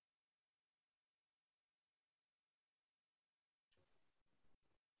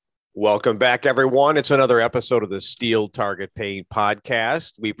Welcome back, everyone. It's another episode of the Steel Target Paint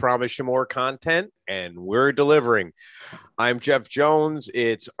Podcast. We promise you more content, and we're delivering. I'm Jeff Jones.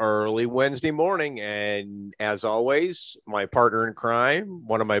 It's early Wednesday morning, and as always, my partner in crime,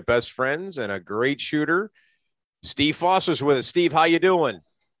 one of my best friends, and a great shooter, Steve Foster's with us. Steve, how you doing?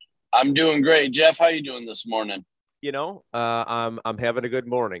 I'm doing great, Jeff. How you doing this morning? I'm having a good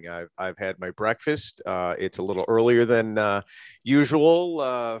morning. I've had my breakfast. It's a little earlier than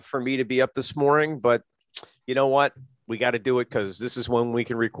usual for me to be up this morning, but you know what? We got to do it because this is when we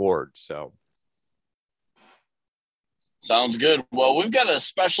can record. So sounds good. Well, we've got a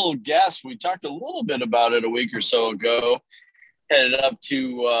special guest. We talked a little bit about it a week or so ago. Headed up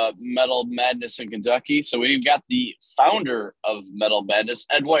to Metal Madness in Kentucky. So we've got the founder of Metal Madness,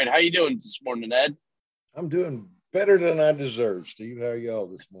 Ed White. How you doing this morning, Ed? I'm doing better than I deserve, Steve. How are y'all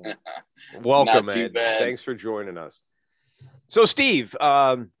this morning? Welcome, Ed. Thanks for joining us. So, Steve,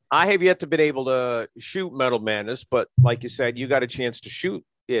 I have yet to been able to shoot Metal Madness, but like you said, you got a chance to shoot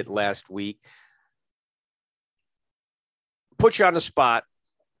it last week. Put you on the spot.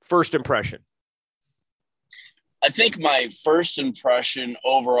 First impression. I think my first impression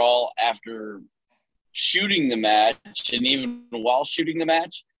overall after shooting the match and even while shooting the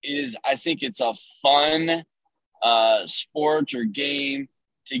match is I think it's a fun sport or game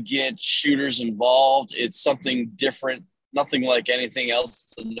to get shooters involved. It's something different, nothing like anything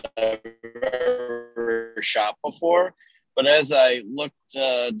else that I've ever shot before. But as I looked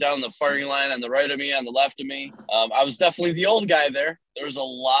down the firing line on the right of me, on the left of me, I was definitely the old guy there. There was a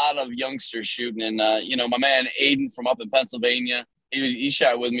lot of youngsters shooting. And, my man Aiden from up in Pennsylvania, he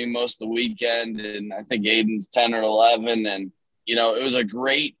shot with me most of the weekend. And I think Aiden's 10 or 11. And, it was a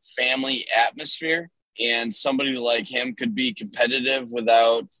great family atmosphere. And somebody like him could be competitive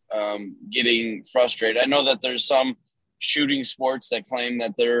without getting frustrated. I know that there's some shooting sports that claim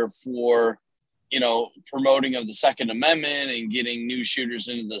that they're for promoting of the Second Amendment and getting new shooters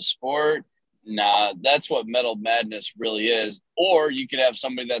into the sport. Nah, that's what Metal Madness really is. Or you could have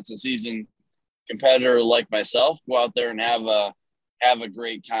somebody that's a seasoned competitor like myself go out there and have a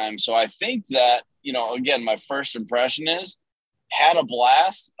great time. So I think that, again, my first impression is had a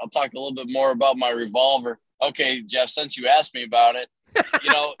blast. I'll talk a little bit more about my revolver. Okay, Jeff, since you asked me about it,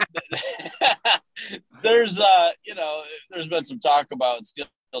 there's been some talk about Steel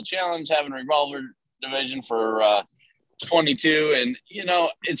Challenge having a revolver division for 22. And,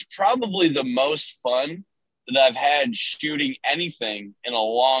 it's probably the most fun that I've had shooting anything in a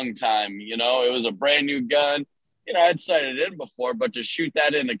long time. It was a brand new gun. I'd sighted it in before, but to shoot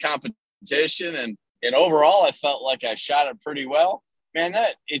that in a competition and overall, I felt like I shot it pretty well. Man,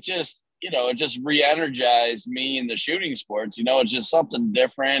 it just re-energized me in the shooting sports. It's just something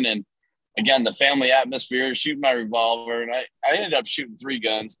different. And again, the family atmosphere, shooting my revolver. And I ended up shooting 3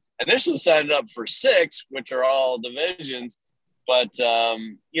 guns. Initially signed up for 6, which are all divisions. But,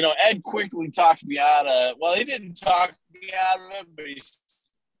 Ed quickly talked me out of, well, he didn't talk me out of it, but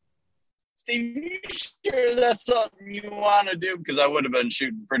Steve, you sure that's something you want to do? Because I would have been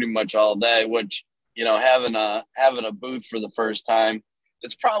shooting pretty much all day, which, having a booth for the first time,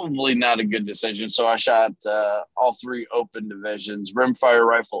 it's probably not a good decision. So I shot all 3 open divisions: rimfire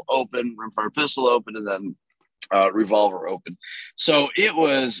rifle open, rimfire pistol open, and then revolver open. So it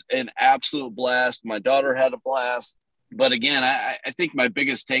was an absolute blast. My daughter had a blast. But again, I think my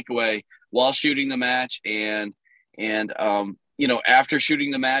biggest takeaway while shooting the match and after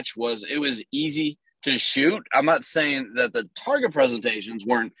shooting the match was it was easy to shoot. I'm not saying that the target presentations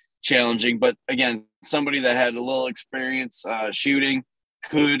weren't challenging, but again, somebody that had a little experience shooting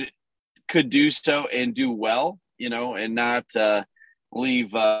could do so and do well, and not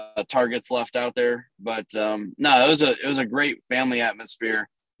leave targets left out there. But no, it was a great family atmosphere,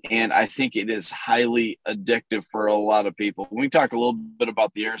 and I think it is highly addictive for a lot of people. When we talk a little bit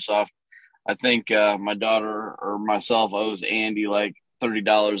about the airsoft, I think my daughter or myself owes Andy like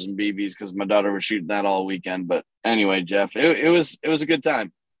 $30 in BBs because my daughter was shooting that all weekend. But anyway, Jeff, it was a good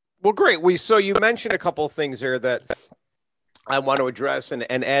time. Well, great. So you mentioned a couple of things there that I want to address, and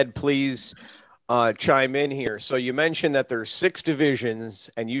Ed, please chime in here. So you mentioned that there's 6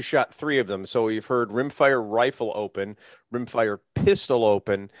 divisions, and you shot 3 of them. So you've heard rimfire rifle open, rimfire pistol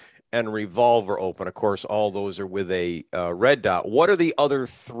open, and revolver open. Of course, all those are with a red dot. What are the other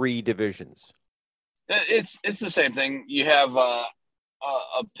 3 divisions? It's the same thing. You have a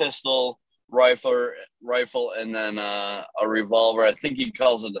pistol, rifle, and then a revolver. I think he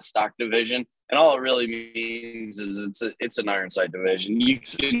calls it a stock division, and all it really means is it's an iron sight division. You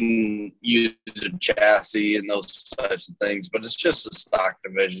can use a chassis and those types of things, but it's just a stock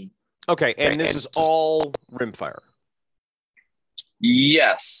division. Okay, and this is all rimfire.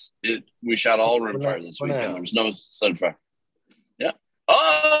 Yes, we shot all rimfire this weekend. There was no sunfire. Yeah.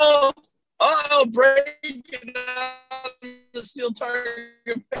 Breaking out the Steel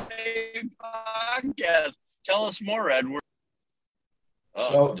Target Pay podcast. Tell us more, Edward.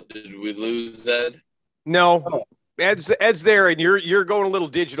 Did we lose Ed? No. Ed's there, and you're going a little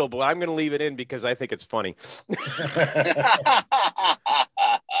digital, but I'm going to leave it in because I think it's funny.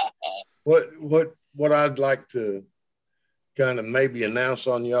 What I'd like to kind of maybe announce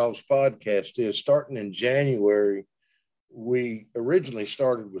on y'all's podcast is starting in January, we originally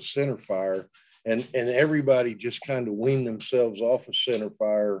started with centerfire, and everybody just kind of weaned themselves off of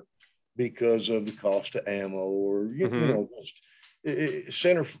centerfire because of the cost of ammo, or you know, just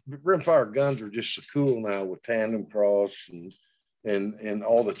rimfire guns are just so cool now with tandem cross and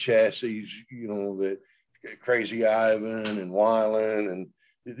all the chassis, you know, that Crazy Ivan and Weiland, and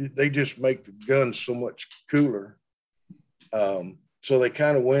they just make the guns so much cooler. So they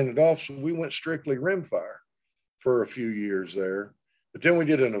kind of weaned it off. So we went strictly rimfire for a few years there, but then we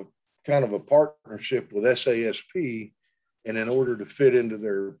did a kind of a partnership with SASP, and in order to fit into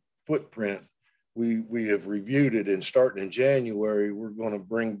their footprint, we have reviewed it, and starting in January, we're going to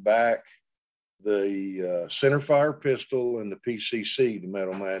bring back the centerfire pistol and the PCC, the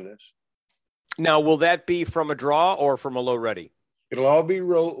Metal Madness. Now, will that be from a draw or from a low ready? It'll all be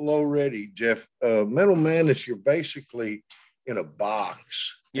low ready, Jeff. Metal Madness, you're basically in a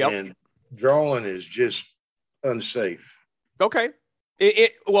box, and drawing is just unsafe. Okay.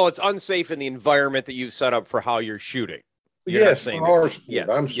 Well, it's unsafe in the environment that you've set up for how you're shooting. Yes, for our sport. Yes,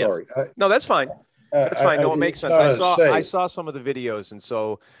 I'm sorry. No, that's fine. That's fine. No, it makes sense. I saw some of the videos, and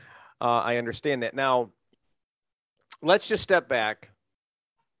so I understand that. Now, let's just step back.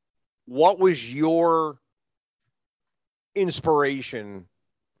 What was your inspiration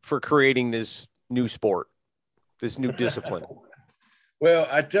for creating this new sport, this new discipline? Well,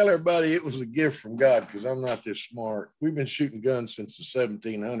 I tell everybody it was a gift from God because I'm not this smart. We've been shooting guns since the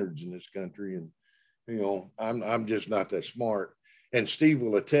 1700s in this country, and you know, I'm just not that smart. And Steve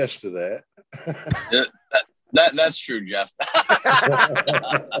will attest to that. That's true, Jeff.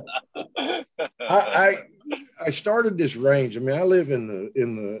 I started this range. I mean, I live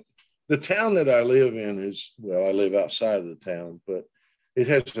in the town that I live in is, well, I live outside of the town, but it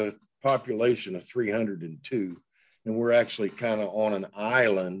has a population of 302. And we're actually kind of on an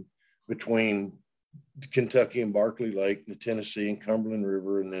island between Kentucky and Barkley Lake, the Tennessee and Cumberland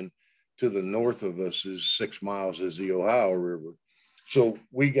River, and then to the north of us is 6 miles is the Ohio River. So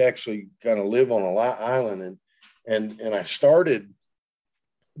we actually kind of live on an island, and I started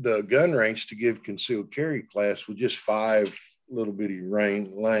the gun range to give concealed carry class with just 5 little bitty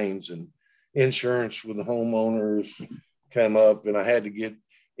lanes, and insurance with the homeowners come up, and I had to get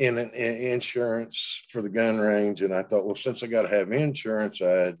in an insurance for the gun range. And I thought, well, since I got to have insurance,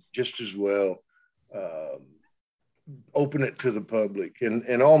 I'd just as well open it to the public.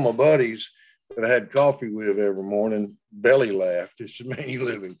 And all my buddies that I had coffee with every morning belly laughed. They said, man, you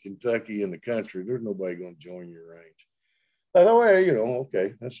live in Kentucky in the country. There's nobody going to join your range. By the way, you know,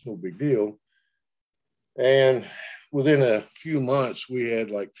 okay, that's no big deal. And within a few months, we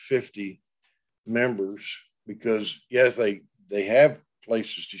had like 50 members because, yes, they have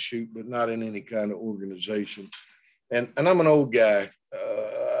places to shoot, but not in any kind of organization. And I'm an old guy.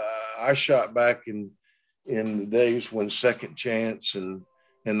 I shot back in the days when Second Chance and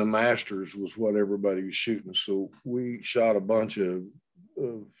the Masters was what everybody was shooting. So we shot a bunch of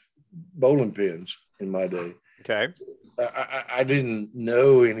bowling pins in my day. Okay. I didn't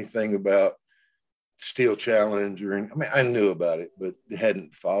know anything about Steel Challenge or anything. I mean, I knew about it, but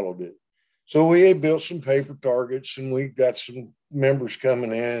hadn't followed it. So we had built some paper targets, and we got some members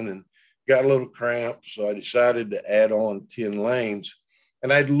coming in and got a little cramped. So I decided to add on 10 lanes.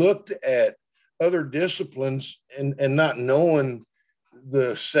 And I'd looked at other disciplines and not knowing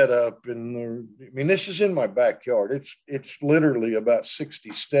the setup I mean, this is in my backyard. It's literally about 60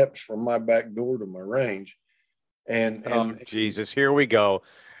 steps from my back door to my range. And oh, Jesus, here we go.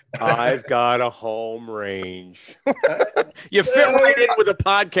 I've got a home range. You fit right in with a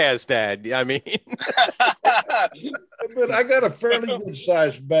podcast ad. I mean, but I got a fairly good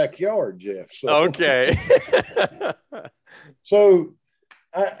sized backyard, Jeff. So. Okay. So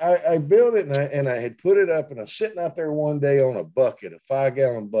I built it, and I had put it up, and I was sitting out there one day on a bucket, a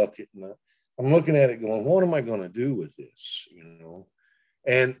 5-gallon bucket, and I'm looking at it going, what am I going to do with this? You know?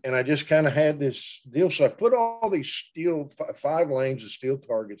 And I just kind of had this deal. So I put all these steel 5 lanes of steel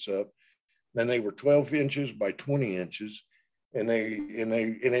targets up. Then they were 12 inches by 20 inches. And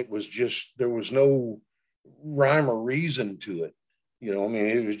it was just, there was no rhyme or reason to it. You know, I mean,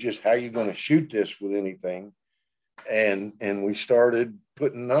 it was just, how you going to shoot this with anything? and we started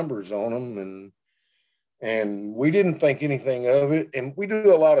putting numbers on them, and we didn't think anything of it. And we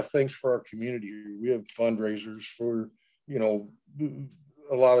do a lot of things for our community. We have fundraisers for,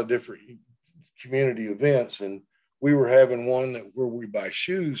 a lot of different community events. And we were having one where we buy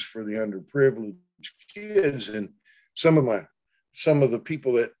shoes for the underprivileged kids. And some of the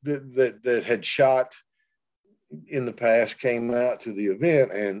people that had shot in the past came out to the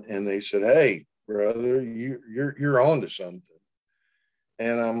event, and they said, "Hey, brother, you're on to something."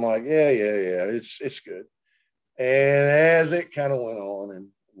 And I'm like, yeah, it's good. And as it kind of went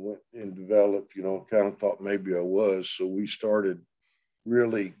on and developed, kind of thought maybe I was. So we started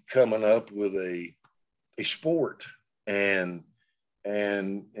really coming up with a sport, and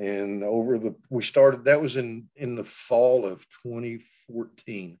we started, that was in the fall of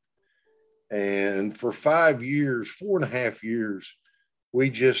 2014. And for 4.5 years,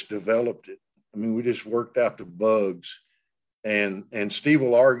 we just developed it. I mean, we just worked out the bugs. And Steve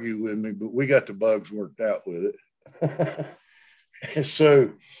will argue with me, but we got the bugs worked out with it.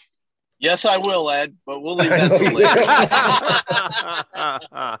 So, yes, I will, Ed, but we'll leave that to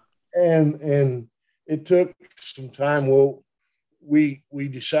later. And it took some time. Well, we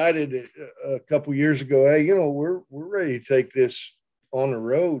decided a couple years ago, hey, we're ready to take this on the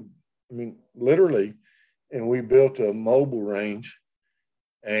road. I mean, literally. And we built a mobile range,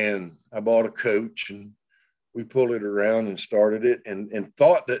 and I bought a coach, and we pulled it around and started it, and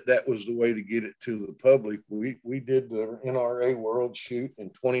thought that was the way to get it to the public. We did the NRA World Shoot in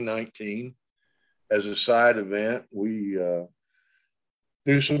 2019 as a side event. We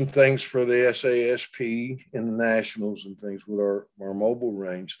do some things for the SASP and the Nationals and things with our mobile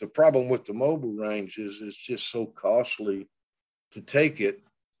range. The problem with the mobile range is it's just so costly to take it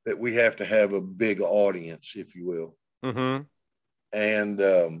that we have to have a big audience, if you will. Mm-hmm. And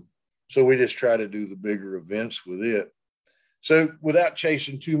so we just try to do the bigger events with it. So without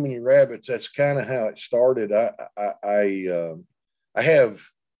chasing too many rabbits, that's kind of how it started. I have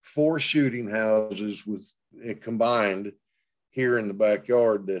 4 shooting houses with combined here in the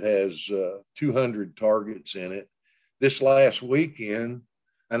backyard that has 200 targets in it. This last weekend,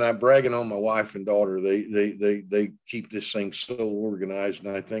 and I'm bragging on my wife and daughter, they keep this thing so organized,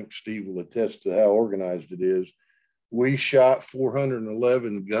 and I think Steve will attest to how organized it is. We shot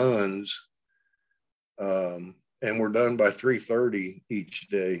 411 guns, and we're done by 3:30 each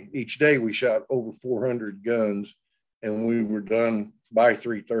day. Each day we shot over 400 guns, and we were done by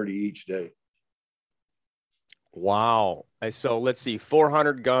 3:30 each day. Wow. So let's see,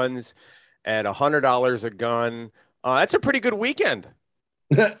 400 guns at $100 a gun. That's a pretty good weekend.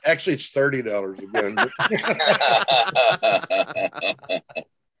 Actually, it's $30 a gun.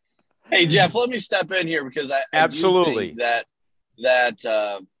 Hey, Jeff, let me step in here because I absolutely do think that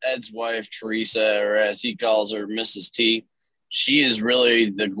Ed's wife, Teresa, or as he calls her, Mrs. T, she is really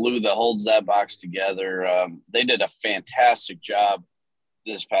the glue that holds that box together. They did a fantastic job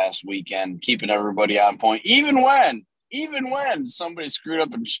this past weekend, keeping everybody on point, even when somebody screwed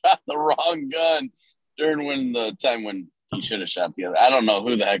up and shot the wrong gun during the time when he should have shot the other. I don't know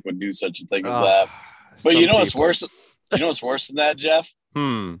who the heck would do such a thing as that. But you know what's worse? You know what's worse than that, Jeff?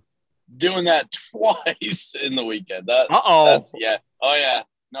 Doing that twice in the weekend. Yeah. Oh, yeah.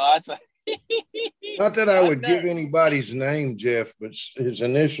 No, I thought. Not that I would give anybody's name, Jeff, but his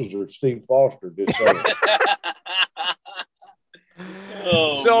initials are Steve Foster. Man.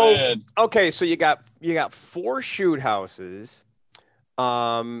 Okay, so you got 4 shoot houses,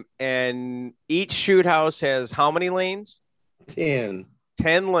 and each shoot house has how many lanes? 10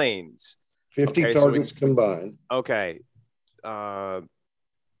 lanes. 50 targets combined. Okay.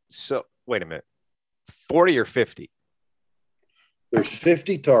 So wait a minute, 40 or 50? There's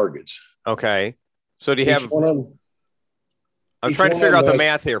 50 targets. Okay. So do you have I'm trying to figure out the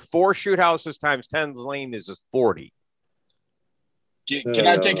math here. 4 shoot houses times 10 lane is 40. Can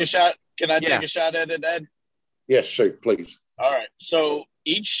I take a shot? Can I take a shot at it, Ed? Yes, sir, please. All right. So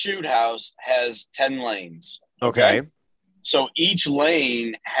each shoot house has 10 lanes. Okay. So each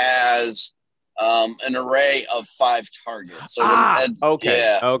lane has an array of 5 targets. So okay.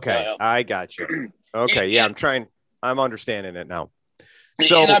 Yeah, I got you. Okay. Yeah. I'm understanding it now.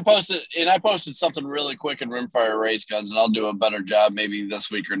 So and I posted something really quick in Rimfire Race Guns, and I'll do a better job maybe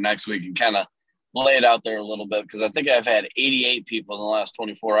this week or next week and kind of lay it out there a little bit, because I think I've had 88 people in the last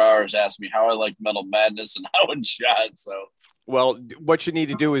 24 hours ask me how I like Metal Madness and how it shot. So, well, what you need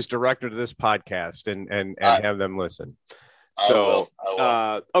to do is direct them to this podcast and have them listen. So,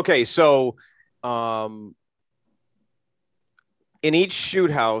 I will. Okay. So, in each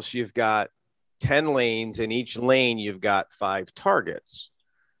shoot house, you've got 10 lanes. In each lane, you've got 5 targets.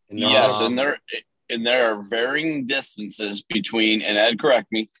 Yes, and and there are varying distances between, and Ed,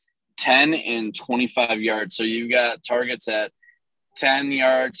 correct me, 10 and 25 yards. So you've got targets at 10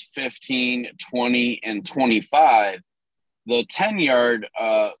 yards, 15, 20, and 25. The 10-yard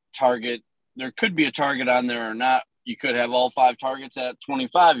target, there could be a target on there or not. You could have all 5 targets at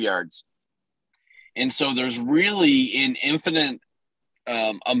 25 yards. And so there's really an infinite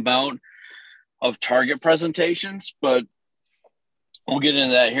amount of target presentations, but we'll get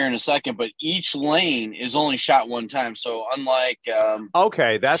into that here in a second. But each lane is only shot one time. So unlike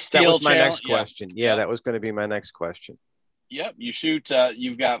okay, that was my next question. Yeah, that was going to be my next question. Yep, you shoot.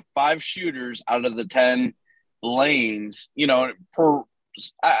 You've got 5 shooters out of the 10 lanes. You know,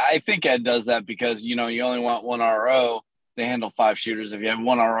 I think Ed does that because you only want 1 RO to handle 5 shooters. If you have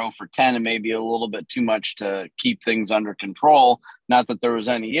 1 RO for 10, it may be a little bit too much to keep things under control. Not that there was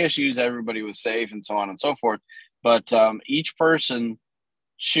any issues, everybody was safe, and so on and so forth. But each person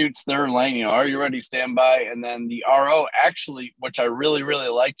shoots their lane. Are you ready? Stand by. And then the RO actually, which I really, really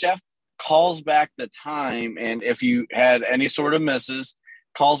like, Jeff, calls back the time. And if you had any sort of misses,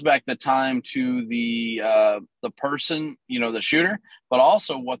 calls back the time to the person, the shooter. But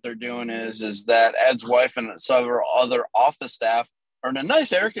also what they're doing is that Ed's wife and several other office staff are in a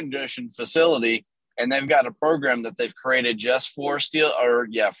nice air-conditioned facility, and they've got a program that they've created just for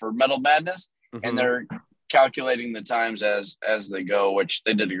for Metal Madness, and they're calculating the times as they go, which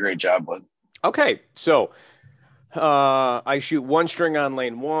they did a great job with. Okay, so I shoot 1 string on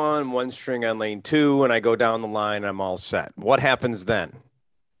lane 1, 1 string on lane 2, and I go down the line. I'm all set. What happens then?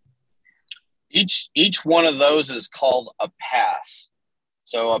 Each one of those is called a pass.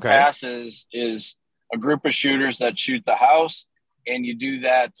 So a pass is a group of shooters that shoot the house, and you do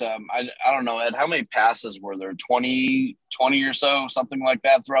that. I don't know, Ed, how many passes were there? 20 or so, something like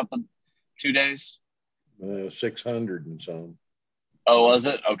that throughout the 2 days? 600 and some. Oh, was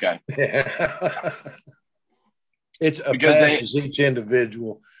it? Okay. It's a pass is each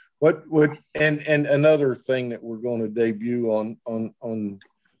individual. What and another thing that we're going to debut on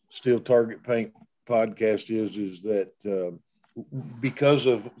Steel Target Paint podcast is that because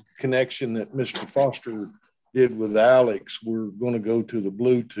of connection that Mr. Foster did with Alex, we're going to go to the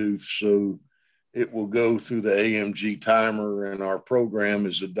Bluetooth, so it will go through the AMG timer, and our program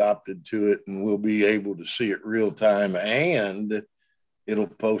is adopted to it, and we'll be able to see it real time, and it'll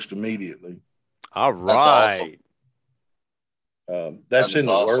post immediately. All right. That's in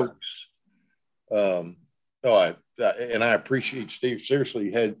the awesome works. And I appreciate Steve.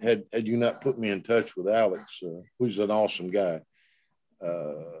 Seriously, had you not put me in touch with Alex, who's an awesome guy,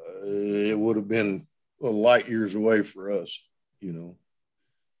 it would have been light years away for us,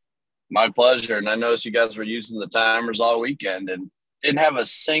 My pleasure. And I noticed you guys were using the timers all weekend and didn't have a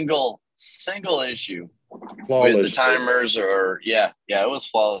single issue flawless with the timers it was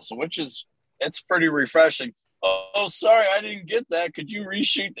flawless, which it's pretty refreshing. Oh, sorry, I didn't get that. Could you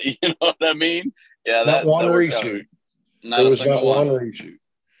reshoot? You know what I mean? Yeah, not one reshoot. Not a single one reshoot.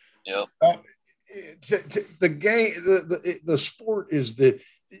 Yep. The game, the sport is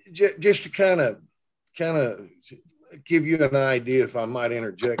just to kind of give you an idea, if I might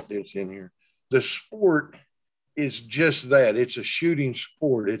interject this in here. The sport is just that. It's a shooting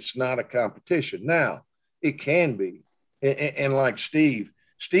sport. It's not a competition. Now, it can be. And like Steve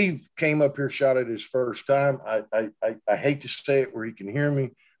came up here, shot it his first time. I hate to say it where he can hear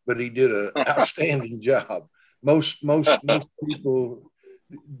me, but he did an outstanding job. Most people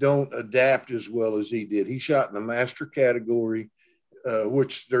don't adapt as well as he did. He shot in the master category,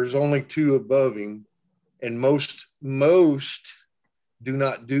 which there's only 2 above him, and most do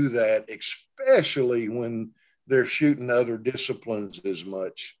not do that, especially when they're shooting other disciplines as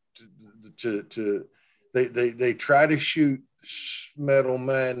much. They try to shoot Metal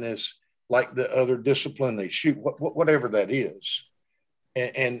Madness like the other discipline they shoot, whatever that is.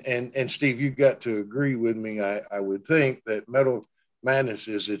 And Steve, you've got to agree with me. I would think that Metal Madness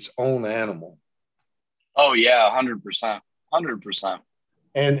is its own animal. Oh yeah, 100%.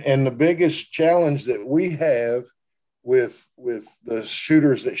 And the biggest challenge that we have with the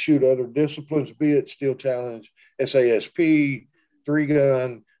shooters that shoot other disciplines, be it Steel Challenge, SASP,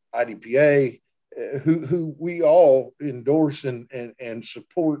 3-Gun, IDPA, who we all endorse and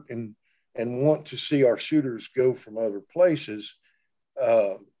support and want to see our shooters go from other places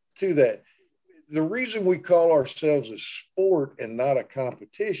to that. The reason we call ourselves a sport and not a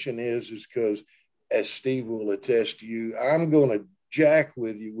competition is because, as Steve will attest to you, I'm going to jack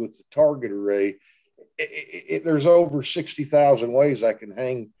with you with the target array. There's over 60,000 ways I can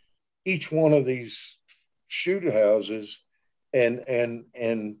hang each one of these shoot houses,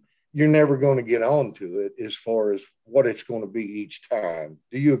 and you're never going to get onto it as far as what it's going to be each time.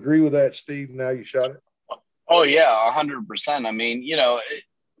 Do you agree with that, Steve? Now you shot it? Oh yeah, 100%. I mean,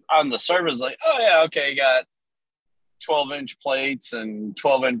 on the surface, like, oh yeah, okay, you got 12-inch plates and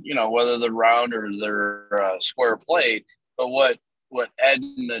 12-inch, whether they're round or they're square plate. But what Ed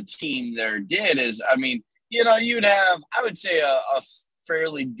and the team there did is, I mean, you'd have, I would say, a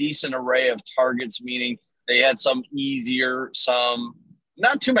fairly decent array of targets, meaning they had some easier, some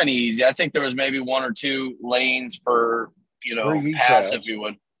not too many easy. I think there was maybe one or two lanes per, pass, if you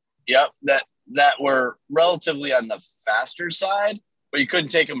would. Yep, that were relatively on the faster side, but you couldn't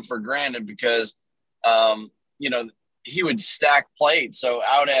take them for granted because, he would stack plates. So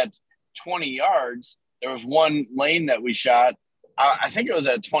out at 20 yards, there was one lane that we shot. I think it was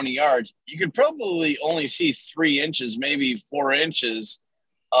at 20 yards. You could probably only see 3 inches, maybe 4 inches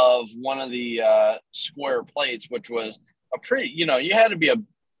of one of the square plates, which was a pretty, you had to be a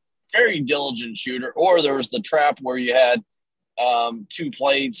very diligent shooter. Or there was the trap where you had 2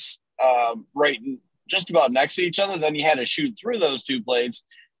 plates right just about next to each other. Then you had to shoot through those 2 plates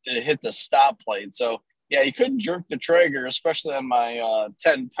to hit the stop plate. So, yeah, you couldn't jerk the trigger, especially on my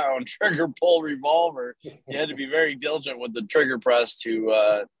 10-pound trigger pull revolver. You had to be very diligent with the trigger press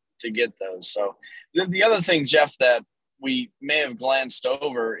to get those. So the other thing, Jeff, that we may have glanced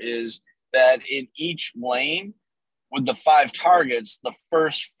over is that in each lane with the 5 targets, the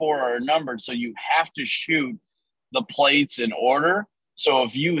first 4 are numbered. So you have to shoot the plates in order. So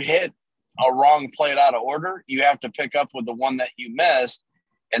if you hit a wrong plate out of order, you have to pick up with the one that you missed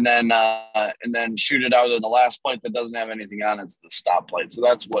and then shoot it out of the last plate that doesn't have anything on it. It's the stop plate. So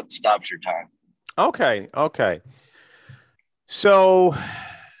that's what stops your time. Okay. So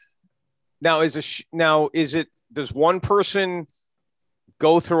now does one person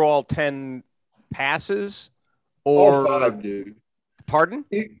go through all 10 passes, or all 5 do? Pardon?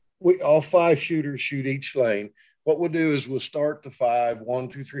 All 5 shooters shoot each lane. What we'll do is we'll start the 5, 1,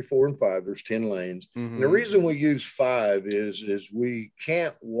 2, 3, 4, and 5. There's 10 lanes. Mm-hmm. And the reason we use 5 is we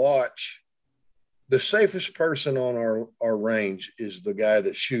can't watch. The safest person on our range is the guy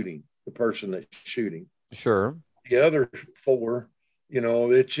that's shooting, the person that's shooting. Sure. The other 4,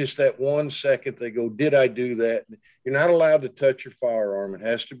 it's just that 1 second they go, did I do that? You're not allowed to touch your firearm. It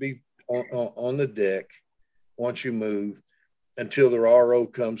has to be on the deck once you move until the RO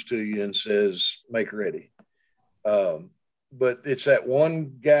comes to you and says, make ready. But it's that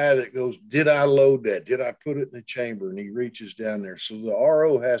one guy that goes, did I load that? Did I put it in the chamber? And he reaches down there. So the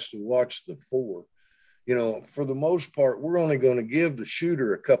RO has to watch the 4. For the most part, we're only going to give the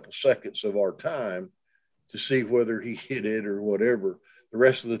shooter a couple seconds of our time to see whether he hit it or whatever. The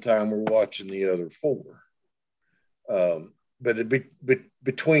rest of the time, we're watching the other 4. But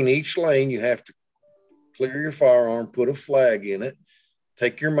between each lane, you have to clear your firearm, put a flag in it,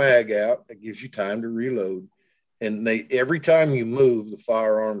 take your mag out. It gives you time to reload. And every time you move, the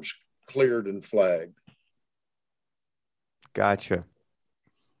firearm's cleared and flagged. Gotcha.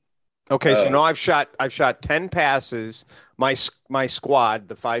 Okay, so now I've shot 10 passes. My squad,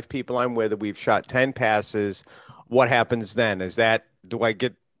 the 5 people I'm with, we've shot 10 passes. What happens then? Do I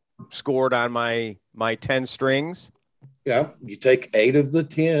get scored on my 10 strings? Yeah, you take 8 of the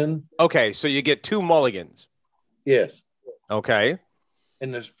 10. Okay, so you get 2 mulligans. Yes. Okay.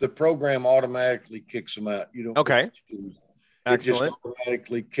 And the program automatically kicks them out. You don't. Okay. It just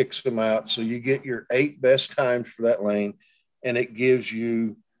automatically kicks them out. So you get your 8 best times for that lane, and it gives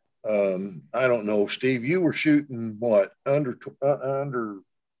you. I don't know, Steve. You were shooting what under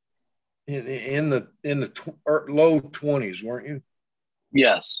in the low 20s, weren't you?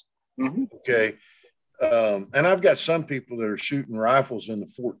 Yes. Mm-hmm. Okay. And I've got some people that are shooting rifles in the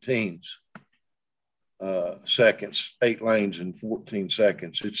 14s. Seconds, 8 lanes in 14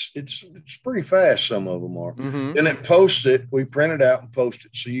 seconds. It's pretty fast. Some of them are. Mm-hmm. And it posts it. We print it out and post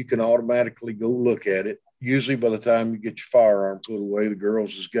it so you can automatically go look at it. Usually by the time you get your firearm put away, the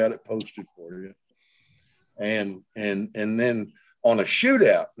girls has got it posted for you. And then on a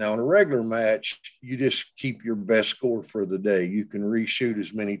shootout, now in a regular match, you just keep your best score for the day. You can reshoot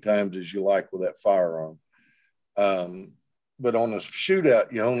as many times as you like with that firearm. But on a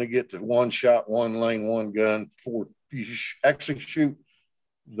shootout, you only get to 1 shot, 1 lane, 1 gun. 4. You actually shoot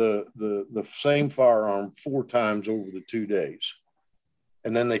the same firearm 4 times over the 2 days,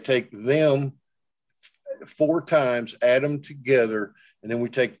 and then they take them 4 times, add them together, and then we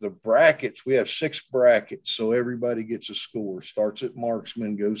take the brackets. We have 6 brackets, so everybody gets a score. Starts at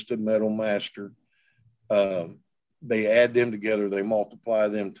marksman, goes to metal master. They add them together. They multiply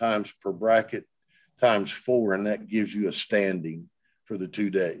them times per bracket times 4, and that gives you a standing for the 2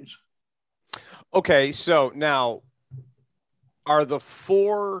 days. Okay, so now are the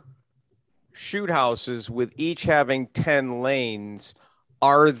 4 shoot houses with each having 10 lanes,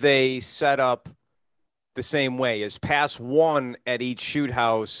 are they set up the same way? Is pass one at each shoot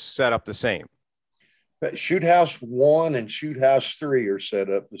house set up the same? But shoot house 1 and shoot house 3 are set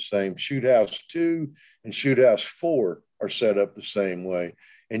up the same. Shoot house 2 and shoot house 4 are set up the same way.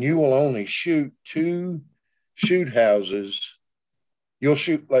 And you will only shoot 2 shoot houses. You'll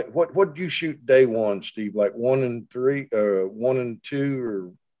shoot like what did you shoot day one, Steve? Like 1 and 3, 1 and 2,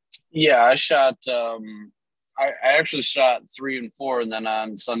 or Yeah, I shot. I actually shot 3 and 4, and then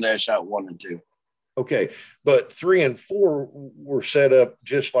on Sunday I shot 1 and 2. okay. But 3 and 4 were set up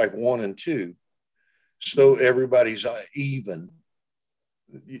just like 1 and 2. So everybody's even.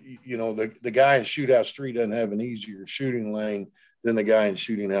 You know, the guy in shoot house 3 doesn't have an easier shooting lane than the guy in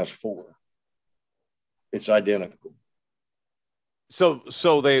shooting house 4. It's identical.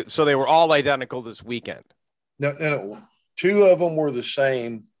 So they were all identical this weekend. No. 2 of them were the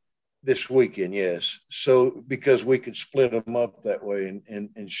same this weekend, yes. So because we could split them up that way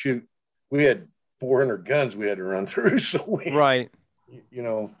and shoot, we had 400 guns we had to run through. So right. You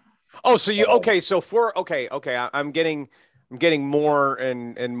know. Oh, so you okay? So okay. I'm getting more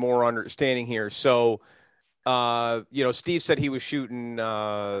and more understanding here. So, Steve said he was shooting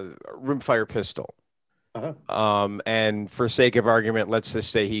rimfire pistol. Uh-huh. And for sake of argument, let's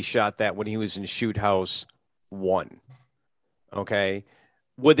just say he shot that when he was in shoot house 1. Okay.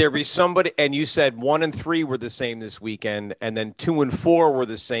 Would there be somebody, and you said 1 and 3 were the same this weekend, and then 2 and 4 were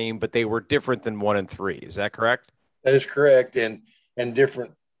the same, but they were different than 1 and 3. Is that correct? That is correct. And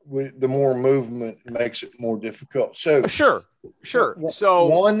different, the more movement makes it more difficult. So sure. So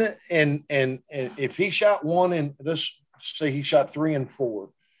 1 and if he shot 1 and let's say he shot 3 and 4,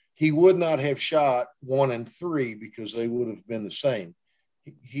 he would not have shot 1 and 3 because they would have been the same.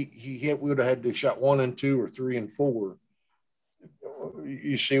 He would have had to shot 1 and 2 or 3 and 4.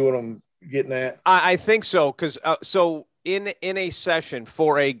 You see what I'm getting at? I think so. Because so in a session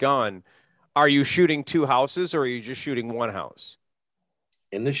for a gun, are you shooting 2 houses or are you just shooting 1 house?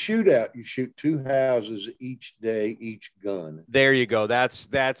 In the shootout, you shoot 2 houses each day, each gun. There you go. That's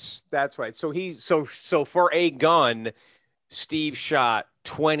right. So for a gun, Steve shot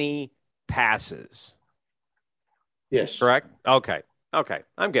 20 passes. Yes. Correct? Okay.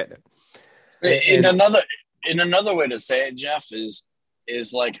 I'm getting it. In another way to say it, Jeff, is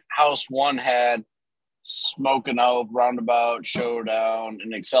like house 1 had smoking out, roundabout, showdown,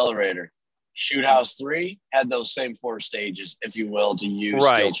 and accelerator. Shoot house 3 had those same 4 stages, if you will, to use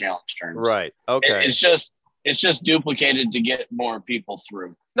skill challenge terms. Right. Okay. It's just duplicated to get more people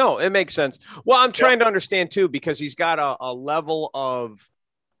through. No, it makes sense. Well, I'm trying to understand too, because he's got a level of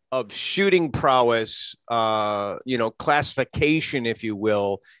shooting prowess, classification, if you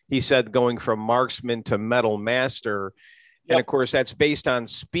will. He said going from marksman to metal master. Yep. And of course that's based on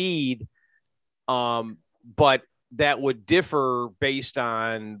speed. But that would differ based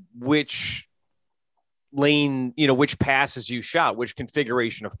on which lane, which passes you shot, which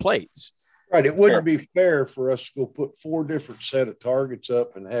configuration of plates. Right. It wouldn't be fair for us to go put 4 different set of targets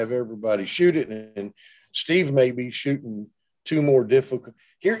up and have everybody shoot it. And Steve may be shooting 2 more difficult.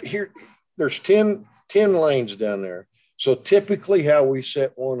 Here, there's 10 lanes down there. So typically how we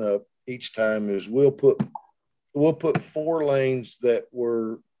set one up each time is we'll put 4 lanes that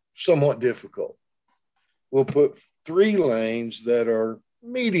were somewhat difficult. We'll put 3 lanes that are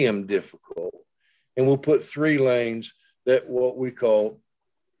medium difficult, and we'll put 3 lanes that what we call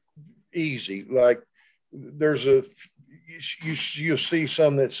easy. Like there's you'll see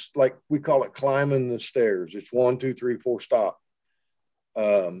some that's like, we call it climbing the stairs. It's 1, 2, 3, 4, stop.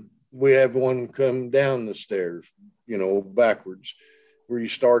 We have one come down the stairs, backwards, where you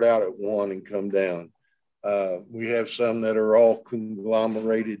start out at 1 and come down. We have some that are all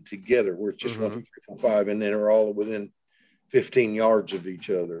conglomerated together, where it's just 1, 2, 3, 4, 5, and then are all within 15 yards of each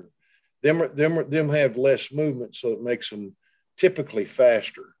other. Them have less movement, so it makes them typically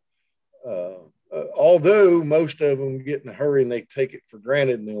faster. Although most of them get in a hurry and they take it for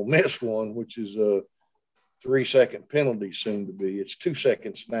granted and they'll miss one, which is a 3-second penalty soon to be. It's 2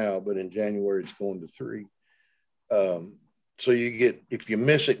 seconds now, but in January it's going to 3. So you get, if you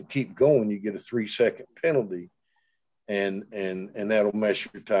miss it and keep going, you get a 3-second penalty, and that'll mess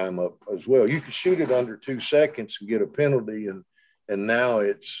your time up as well. You can shoot it under 2 seconds and get a penalty, and now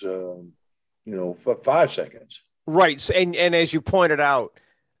it's 5 seconds. Right. And as you pointed out,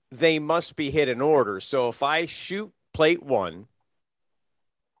 they must be hit in order. So if I shoot plate 1,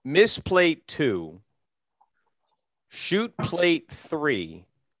 miss plate 2, shoot plate 3,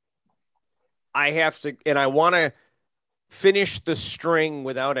 I have to, and I want to finish the string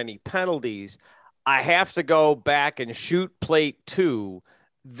without any penalties, I have to go back and shoot plate 2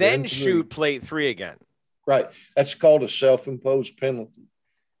 then shoot plate 3 again. Right. That's called a self-imposed penalty.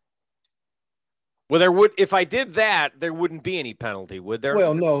 Well, if I did that, there wouldn't be any penalty, would there?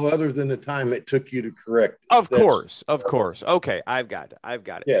 Well, no, other than the time it took you to correct it. Of course. Okay, I've got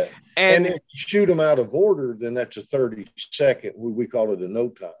it. Yeah. And if you shoot them out of order, then that's a 30-second. We call it a no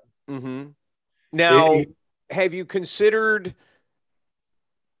time. Mm-hmm. Now, have you considered,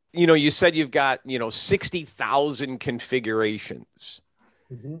 you said you've got, 60,000 configurations.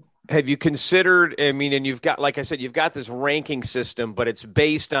 Mm-hmm. Have you considered, and you've got, like I said, you've got this ranking system, but it's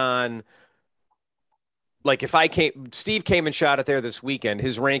based on, like Steve came and shot it there this weekend.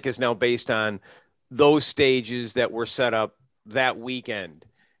 His rank is now based on those stages that were set up that weekend.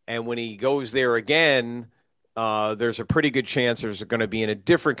 And when he goes there again, there's a pretty good chance there's going to be in a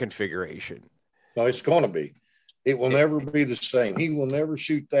different configuration. No, it's going to be. It will never be the same. He will never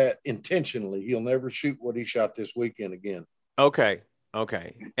shoot that intentionally. He'll never shoot what he shot this weekend again. Okay.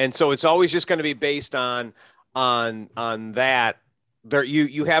 And so it's always just going to be based on that. There,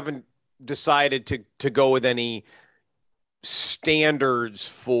 you haven't decided to go with any standards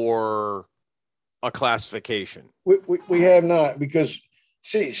for a classification. We have not, because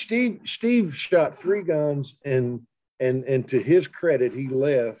see, Steve shot 3 guns, and to his credit, he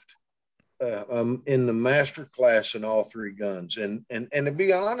left in the master class in all 3 guns. And to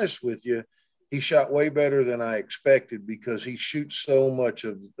be honest with you, he shot way better than I expected, because he shoots so much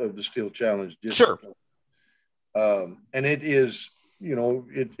of the Steel Challenge discipline. Sure. And it is,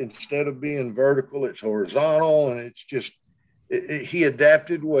 instead of being vertical, it's horizontal, and it's just he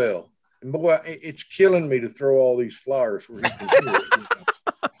adapted well. And boy, it's killing me to throw all these flyers where he can do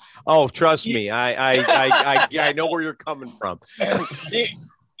it. Oh, trust me, I know where you're coming from.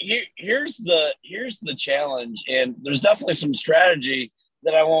 Here's the challenge, and there's definitely some strategy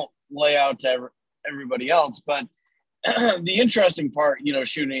that I won't lay out to everybody else. But the interesting part,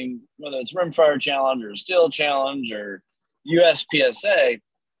 shooting, whether it's Rimfire Challenge or Steel Challenge or USPSA,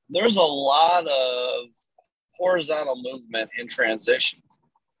 there's a lot of horizontal movement in transitions.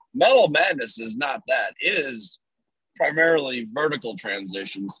 Metal Madness is not that. It is primarily vertical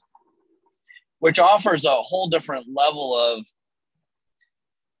transitions, which offers a whole different level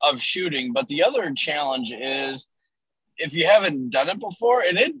of shooting. But the other challenge is, if you haven't done it before,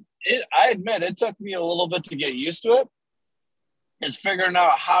 and I admit it took me a little bit to get used to it, is figuring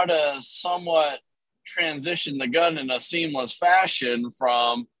out how to somewhat transition the gun in a seamless fashion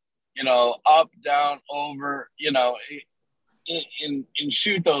from, up, down, over, and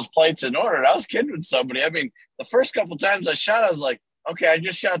shoot those plates in order. And I was kidding with somebody. The first couple times I shot, I was like, okay, I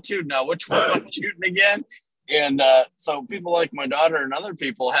just shot 2 now. Which one am I shooting again? And so people like my daughter and other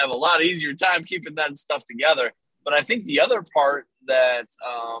people have a lot easier time keeping that stuff together. But I think the other part that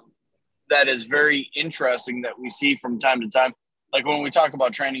is very interesting that we see from time to time, like when we talk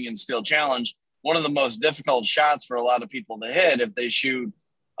about training in Steel Challenge, one of the most difficult shots for a lot of people to hit if they shoot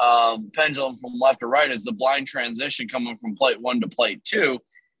pendulum from left to right is the blind transition coming from plate 1 to plate 2.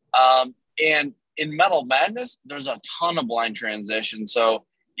 And in Metal Madness, there's a ton of blind transition. So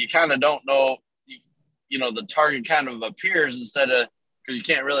you kind of don't know, the target kind of appears because you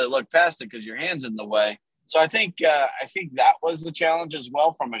can't really look past it because your hand's in the way. So I think that was the challenge as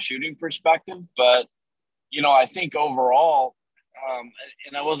well from a shooting perspective. But, I think overall,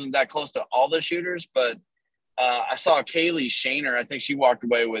 and I wasn't that close to all the shooters, but I saw Kaylee Shaner. I think she walked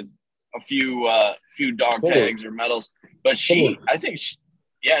away with a few dog tags or medals. But she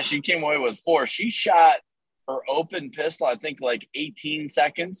came away with 4. She shot her open pistol, I think, like 18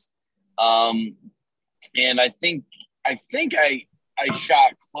 seconds. And I think I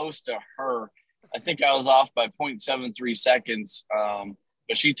shot close to her. I think I was off by 0.73 seconds,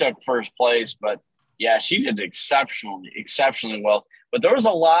 but she took first place. But, yeah, she did exceptionally well. But there was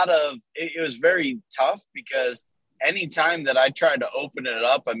a lot of – it was very tough because any time that I tried to open it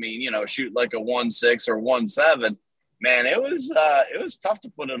up, shoot like a 1.6 or 1.7, man, it was tough to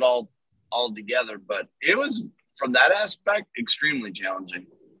put it all together. But it was, from that aspect, extremely challenging.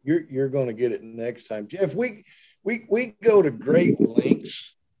 You're going to get it next time, Jeff. We go to great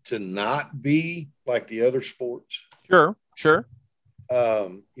lengths to not be like the other sports. Sure. I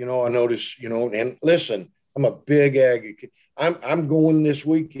notice, and listen, I'm a big advocate. I'm going this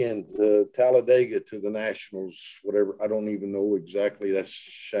weekend to Talladega to the Nationals, whatever. I don't even know exactly. That's a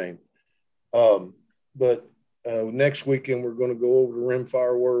shame. But next weekend we're going to go over to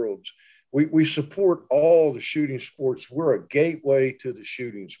Rimfire Worlds. We support all the shooting sports. We're a gateway to the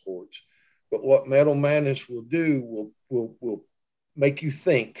shooting sports. But what Metal Madness will do will make you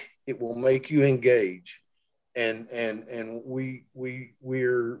think. It will make you engage. and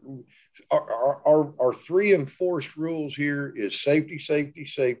we're our three enforced rules here is safety, safety,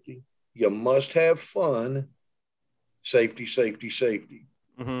 safety. You must have fun. Safety, safety, safety.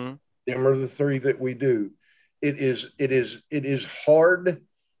 Mm-hmm. Them are the three that we do. It is hard.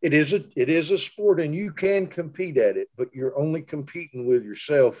 It is a sport, and you can compete at it, but you're only competing with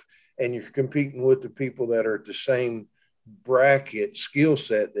yourself, and you're competing with the people that are at the same bracket skill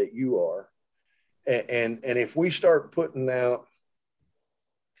set that you are. And if we start putting out,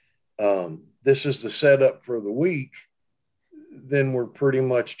 this is the setup for the week, then we're pretty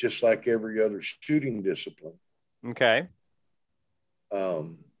much just like every other shooting discipline. Okay.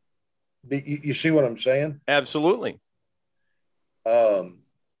 You see what I'm saying? Absolutely.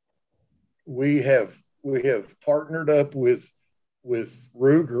 We have partnered up with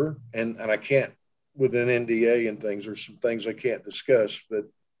Ruger, and I can't, with an NDA and things. There's some things I can't discuss, but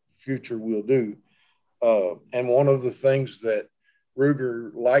future we'll do. And one of the things that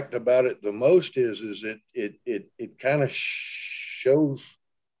Ruger liked about it the most is it kind of shows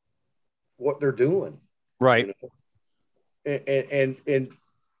what they're doing, right? You know? And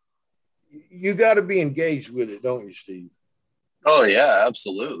you got to be engaged with it, don't you, Steve? Oh yeah,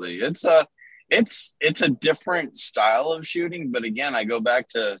 absolutely. It's a different style of shooting, but again, I go back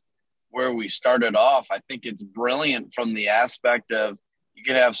to where we started off. I think it's brilliant from the aspect of you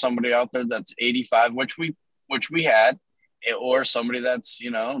could have somebody out there that's 85, which we had, or somebody that's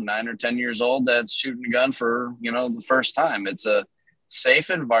 9 or 10 years old that's shooting a gun for the first time. It's a safe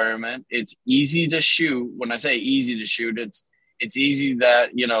environment. It's easy to shoot. When I say easy to shoot, it's easy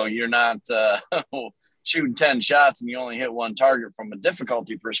that you're not shooting 10 shots and you only hit one target from a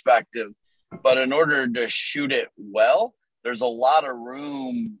difficulty perspective. But in order to shoot it well, there's a lot of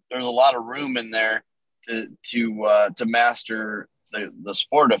room. There's a lot of room in there to master the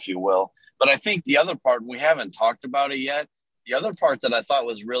sport, if you will. But I think the other part, we haven't talked about it yet. The other part that I thought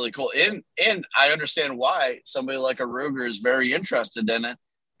was really cool, and I understand why somebody like a Ruger is very interested in it,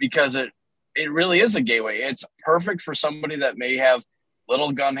 because it really is a gateway. It's perfect for somebody that may have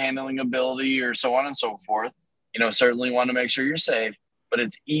little gun handling ability or so on and so forth. Certainly want to make sure you're safe, but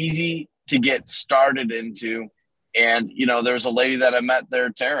it's easy to get started into. And, there's a lady that I met there,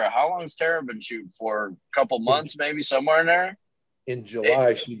 Tara. How long has Tara been shooting for? A couple months, maybe, somewhere in there? In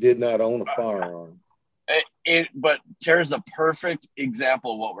July, she did not own a firearm. But Tara's the perfect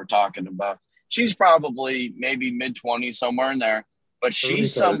example of what we're talking about. She's probably maybe mid-20s, somewhere in there. But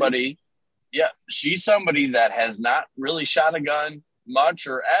she's somebody that has not really shot a gun much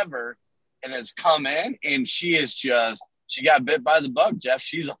or ever, and has come in, and she got bit by the bug, Jeff.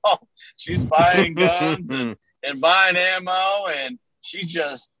 She's buying guns and buying ammo, and she's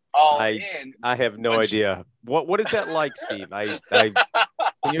just all in. I have no idea. What is that like, Steve?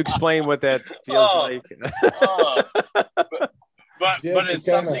 Can you explain what that feels like? But it's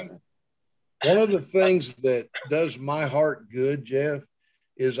something. One of the things that does my heart good, Jeff,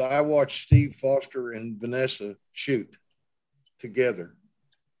 is I watch Steve Foster and Vanessa shoot together.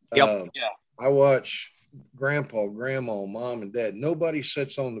 Yep. I watch grandpa, grandma, mom, and dad. Nobody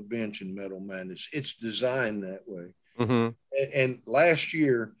sits on the bench in Metal Madness. It's designed that way. Mm-hmm. And last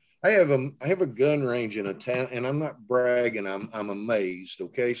year, I have a gun range in a town, and I'm not bragging. I'm amazed.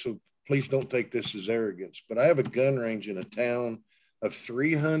 Okay, so please don't take this as arrogance, but I have a gun range in a town of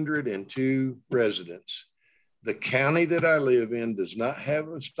 302 residents. The county that I live in does not have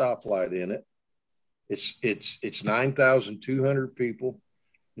a stoplight in it. It's 9,200 people.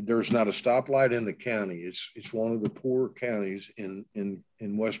 There's not a stoplight in the county. It's one of the poorer counties in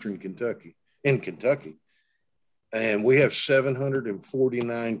Western Kentucky, and we have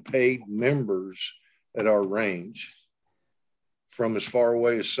 749 paid members at our range from as far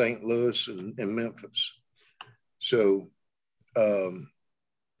away as St. Louis and Memphis. So, and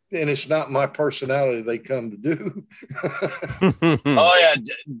it's not my personality they come to do. Oh yeah,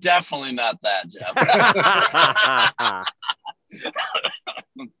 definitely not that, Jeff.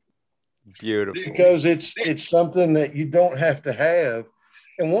 Beautiful. Because it's something that you don't have to have.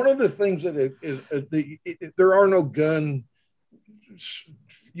 And one of the things that there are no gun,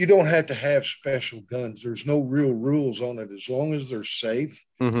 you don't have to have special guns. There's no real rules on it as long as they're safe.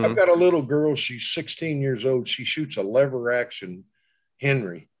 Mm-hmm. I've got a little girl, she's 16 years old. She shoots a lever action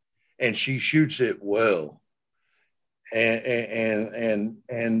Henry, and she shoots it well. And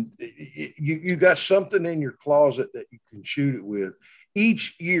you got something in your closet that you can shoot it with.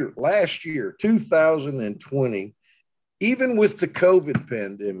 Each year, last year, 2020, even with the COVID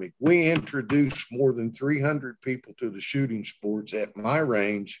pandemic, we introduced more than 300 people to the shooting sports at my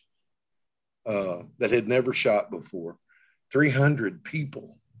range that had never shot before. 300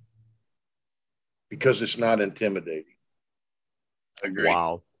 people. because it's not intimidating. Agree.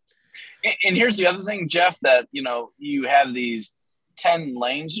 Wow. And here's the other thing, Jeff, that, you have these 10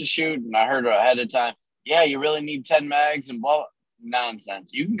 lanes to shoot. And I heard ahead of time, yeah, you really need 10 mags and blah,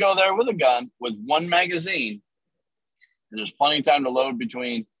 nonsense. You can go there with a gun with one magazine. And there's plenty of time to load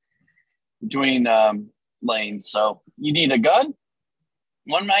between lanes. So you need a gun,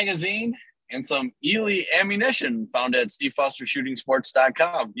 one magazine, and some Ely ammunition found at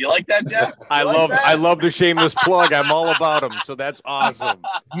SteveFosterShootingSports.com. You like that, Jeff? I love the shameless plug. I'm all about them. So that's awesome.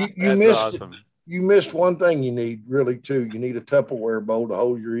 You missed one thing you need really too. You need a Tupperware bowl to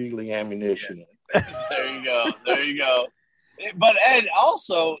hold your Ely ammunition in. There you go. But Ed,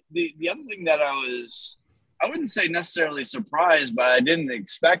 also the other thing that I wouldn't say necessarily surprised, but I didn't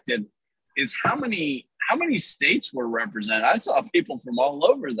expect it, is how many states were represented. I saw people from all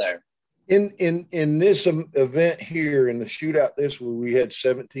over there. In this event here, in the shootout this week, we had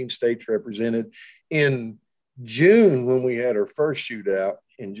 17 states represented. In June, when we had our first shootout,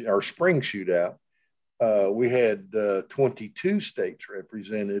 in our spring shootout, we had 22 states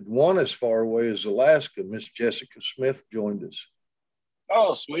represented. One as far away as Alaska. Miss Jessica Smith joined us.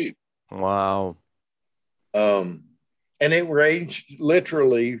 Oh, sweet. Wow. And they were aged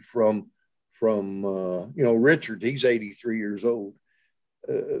literally from Richard. He's 83 years old.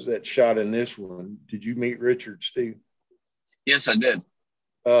 That shot in this one. Did you meet Richard, Steve? Yes, I did.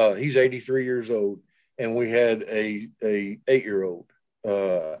 He's 83 years old, and we had a 8-year-old,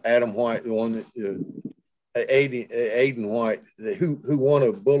 Adam White, the one that Aiden White, who won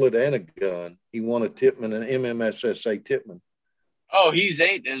a bullet and a gun. He won a Tippmann, an MMSSA Tippmann. Oh, he's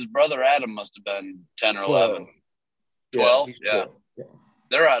 8. His brother Adam must have been 10 or 11. 12? Yeah. 12. Yeah.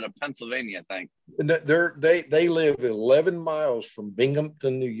 They're out of Pennsylvania, I think. And they live 11 miles from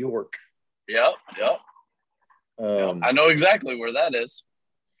Binghamton, New York. Yep. I know exactly where that is.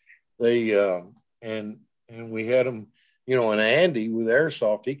 They and we had them, and Andy with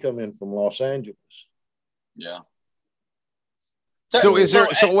Airsoft, he come in from Los Angeles. Yeah. So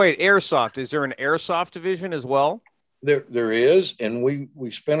wait, Airsoft, is there an Airsoft division as well? There is, and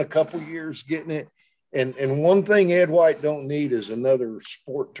we spent a couple years getting it. And one thing Ed White don't need is another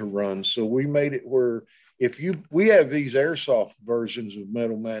sport to run. So we made it where we have these airsoft versions of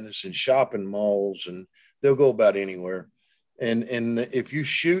Metal Madness in shopping malls, and they'll go about anywhere. And if you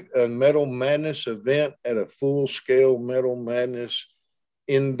shoot a Metal Madness event at a full scale Metal Madness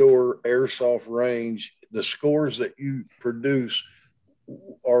indoor airsoft range, the scores that you produce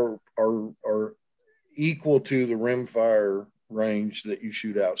are equal to the rimfire range that you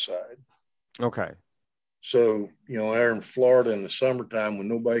shoot outside. Okay. So, there in Florida in the summertime when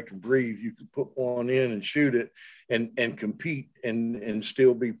nobody can breathe, you could put one in and shoot it and compete and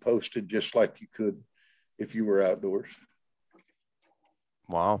still be posted just like you could if you were outdoors.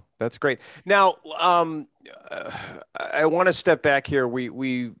 Wow, that's great. Now, I want to step back here.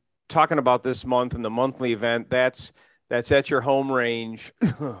 We talking about this month and the monthly event. That's at your home range.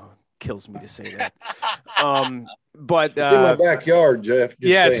 Kills me to say that. But it's in my backyard, Jeff.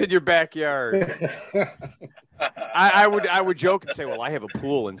 It's in your backyard. I would joke and say, well, I have a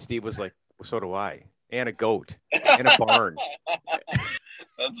pool, and Steve was like, well, so do I, and a goat, and a barn.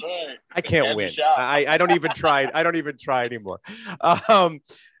 That's right. I can't win. I don't even try. I don't even try anymore.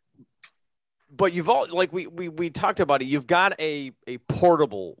 But you've all, like we talked about it. You've got a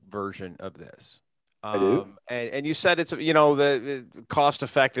portable version of this. I do. And you said it's the cost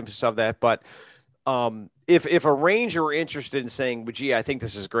effectiveness of that, but if a ranger were interested in saying, well, gee, I think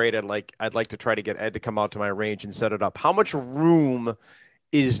this is great, I'd like to try to get Ed to come out to my range and set it up, how much room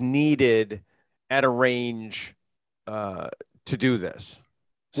is needed at a range to do this?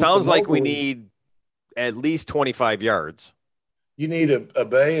 Sounds like we need at least 25 yards. You need a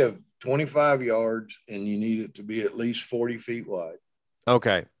bay of 25 yards, and you need it to be at least 40 feet wide.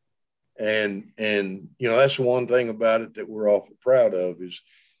 Okay. And that's the one thing about it that we're awful proud of is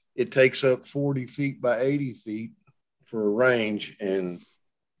it takes up 40 feet by 80 feet for a range, and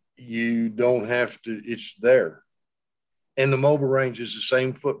you don't have to, it's there. And the mobile range is the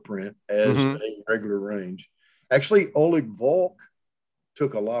same footprint as a regular range. Actually, Oleg Volk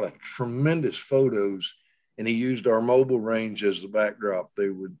took a lot of tremendous photos, and he used our mobile range as the backdrop.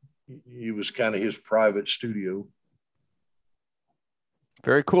 It was kind of his private studio.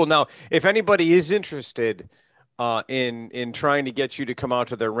 Very cool. Now, if anybody is interested in trying to get you to come out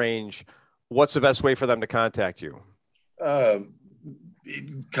to their range, what's the best way for them to contact you?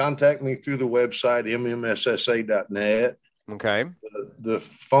 Contact me through the website, mmssa.net. Okay. The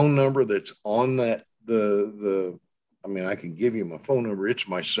phone number that's on that, I can give you my phone number. It's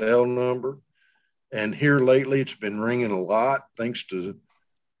my cell number. And here lately, it's been ringing a lot thanks to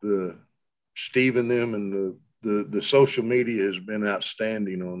the Steve and them, and the social media has been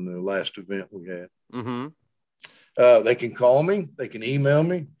outstanding on the last event we had. Mm-hmm. They can call me, they can email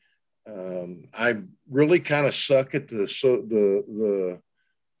me. I really kind of suck at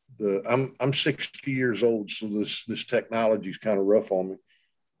I'm 60 years old, so this technology is kind of rough on me.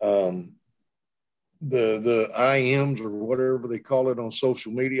 The IMs or whatever they call it on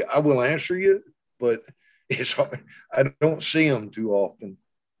social media, I will answer you, but it's hard. I don't see them too often.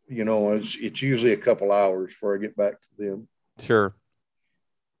 You know, it's usually a couple hours before I get back to them. Sure.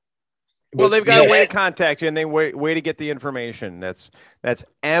 But Well, they've got a way to contact you, and they way to get the information. That's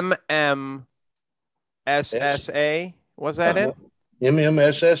MMSSA. Was that it?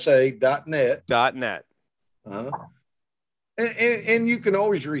 MMSSA.net. .net. And you can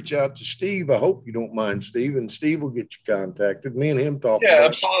always reach out to Steve. I hope you don't mind, Steve, and Steve will get you contacted. Me and him talk. Yeah,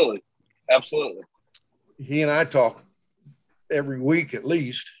 absolutely. Absolutely. He and I talk every week at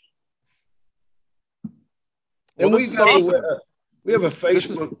least. And we have a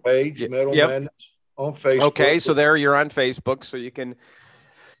Facebook page, Metal Madness, on Facebook. Okay, so there you're on Facebook, so you've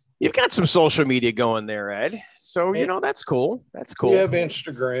got some social media going there, Ed. So that's cool. That's cool. We have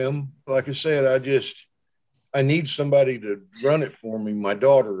Instagram. Like I said, I need somebody to run it for me. My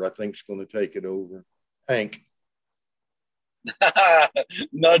daughter, I think, is going to take it over. Hank.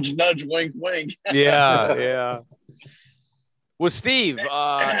 Nudge, nudge, wink, wink. Yeah. Well, Steve,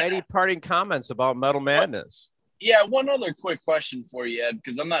 any parting comments about Metal Madness? Yeah, one other quick question for you, Ed,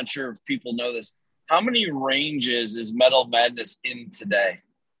 because I'm not sure if people know this. How many ranges is Metal Madness in today?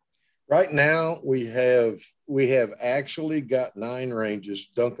 Right now, we have actually got 9 ranges: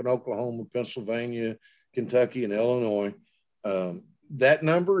 Duncan, Oklahoma, Pennsylvania, Kentucky, and Illinois. That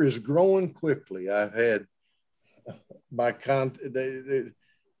number is growing quickly. I've had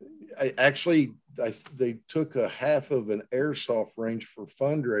they took a half of an airsoft range for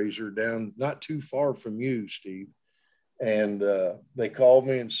fundraiser down not too far from you, Steve. And they called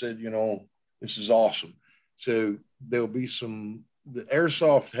me and said, this is awesome. So there'll be the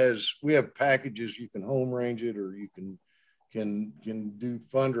airsoft we have packages. You can home range it, or you can do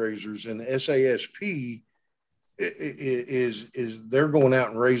fundraisers. And SASP is they're going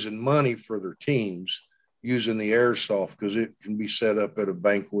out and raising money for their teams using the airsoft, because it can be set up at a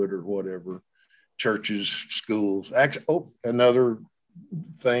banquet or whatever, churches, schools. Actually, another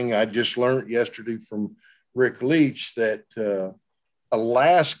thing I just learned yesterday from Rick Leach, that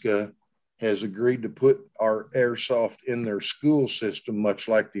Alaska has agreed to put our airsoft in their school system, much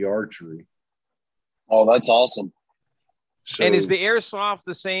like the archery. Oh, that's awesome. So, and is the airsoft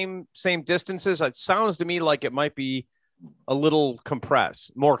the same distances? It sounds to me like it might be a little more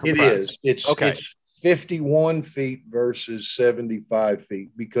compressed. It is. It's 51 feet versus 75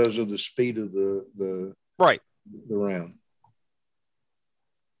 feet because of the speed of the round.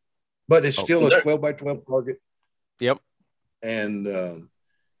 But it's still a 12 by 12 target. Yep. And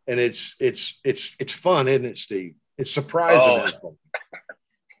it's fun, isn't it, Steve? It's surprising.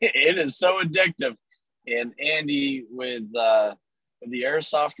 It is so addictive. And Andy with the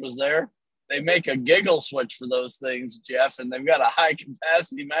airsoft was there. They make a giggle switch for those things, Jeff, and they've got a high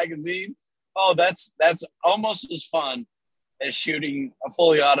capacity magazine. Oh, that's almost as fun as shooting a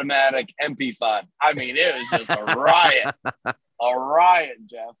fully automatic MP5. I mean, it was just a riot. A riot,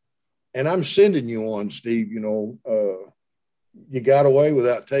 Jeff. And I'm sending you one, Steve. You got away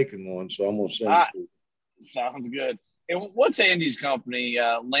without taking one, so I'm going to send it to you. Sounds good. And what's Andy's company?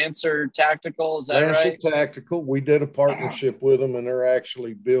 Lancer Tactical, is that right? Lancer Tactical. We did a partnership with them, and they're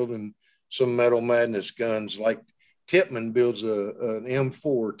actually building some Metal Madness guns. Like Tippmann builds an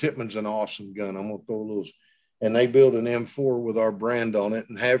M4. Tippmann's an awesome gun. I'm going to throw those. And they build an M4 with our brand on it,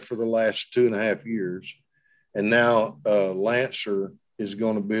 and have for the last 2.5 years. And now Lancer is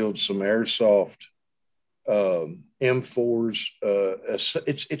going to build some airsoft M4s.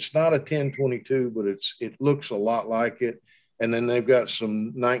 It's not a 1022, but it looks a lot like it. And then they've got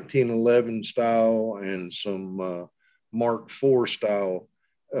some 1911 style and some Mark IV style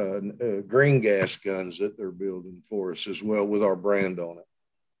green gas guns that they're building for us as well, with our brand on it.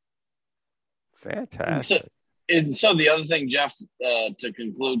 Fantastic. So the other thing, Jeff, to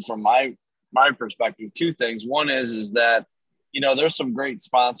conclude from my perspective, 2 things. One is that there's some great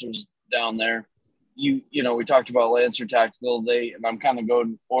sponsors down there. We talked about Lancer Tactical. And I'm kind of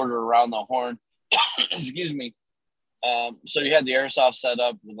going order around the horn. Excuse me. So you had the airsoft set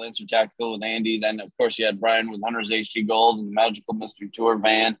up with Lancer Tactical with Andy. Then of course you had Brian with Hunter's HG Gold and the Magical Mystery Tour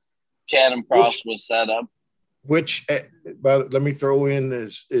van. Tandem Cross was set up. Which, but let me throw in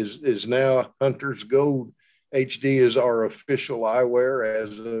is now Hunter's Gold HD is our official eyewear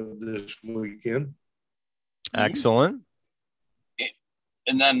as of this weekend. Excellent.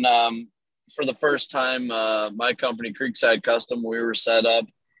 And then for the first time, my company, Creekside Custom, we were set up.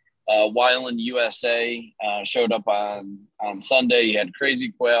 Wyland USA showed up on Sunday. You had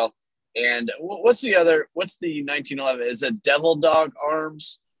Crazy Quail. And what's the 1911? Is it Devil Dog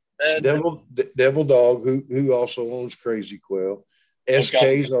Arms? Ed? Devil Dog, who also owns Crazy Quail.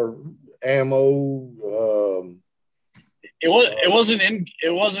 SKs are ammo. It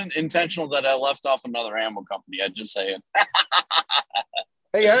wasn't intentional that I left off another ammo company. I'm just saying.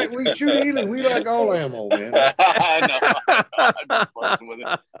 Hey, we shoot Ely. We like all ammo, man. I know. I'm just busting with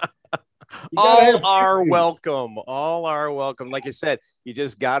it. All are welcome. All are welcome. Like you said, you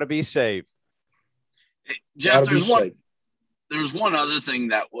just got to be safe. Jeff, there's one other thing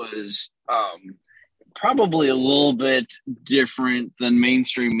that was probably a little bit different than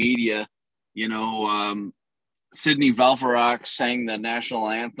mainstream media. You know, Sydney Valfarox sang the national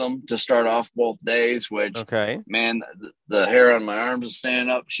anthem to start off both days, which, man, the hair on my arms is standing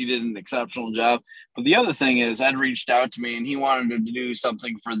up. She did an exceptional job. But the other thing is Ed reached out to me and he wanted to do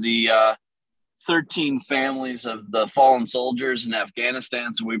something for the 13 families of the fallen soldiers in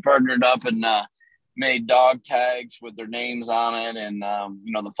Afghanistan. So we partnered up and made dog tags with their names on it and,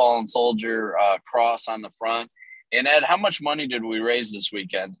 the fallen soldier cross on the front. And Ed, how much money did we raise this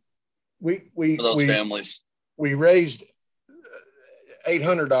weekend for those families? We raised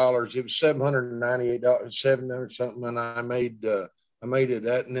 $800. It was $798, $700 something, and I made it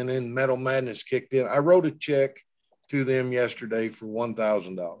that. And then Metal Madness kicked in. I wrote a check to them yesterday for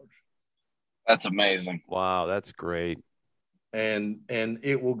 $1,000. That's amazing. Wow, that's great. And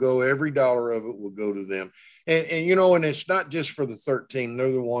it will go. Every dollar of it will go to them. And and it's not just for the 13.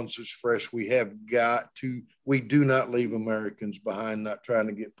 They're the ones that's fresh. We do not leave Americans behind. Not trying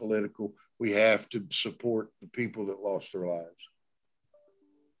to get political. We have to support the people that lost their lives.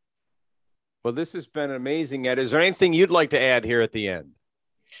 Well, this has been amazing, Ed. Is there anything you'd like to add here at the end?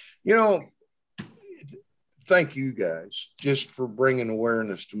 Thank you guys just for bringing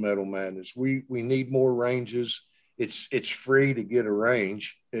awareness to Metal Madness. We need more ranges. It's free to get a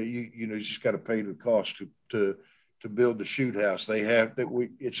range. You just got to pay the cost to build the shoot house. They have that.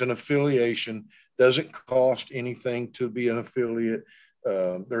 It's an affiliation. Doesn't cost anything to be an affiliate.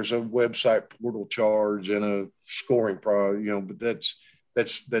 There's a website portal charge and a scoring product, but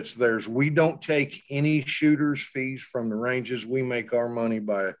that's theirs. We don't take any shooters fees from the ranges. We make our money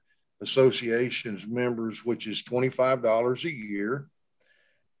by associations members, which is $25 a year.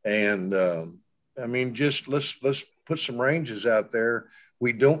 And just let's put some ranges out there.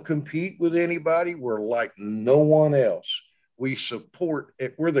 We don't compete with anybody. We're like no one else. We support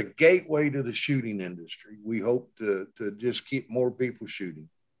it. We're the gateway to the shooting industry. We hope to just keep more people shooting.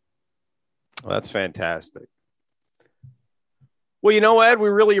 Well, that's fantastic. Well, Ed, we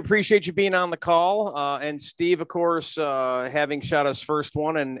really appreciate you being on the call. And Steve, of course, having shot us first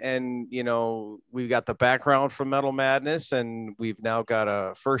one and we've got the background from Metal Madness and we've now got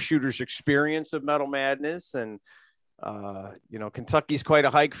a first shooter's experience of Metal Madness. And, Kentucky's quite a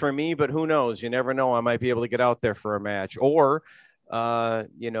hike for me, but who knows? You never know. I might be able to get out there for a match or,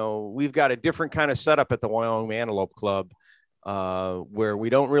 we've got a different kind of setup at the Wyoming Antelope Club. Where we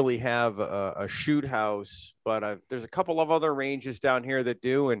don't really have a shoot house, but there's a couple of other ranges down here that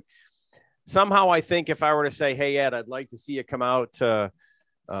do. And somehow I think if I were to say, hey, Ed, I'd like to see you come out to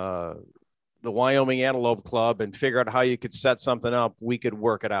the Wyoming Antelope Club and figure out how you could set something up, we could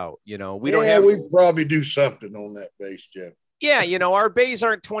work it out. We'd probably do something on that base, Jeff. Yeah. Our bays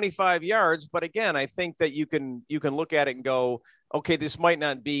aren't 25 yards, but again, I think that you can look at it and go, okay, this might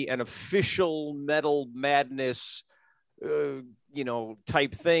not be an official Metal Madness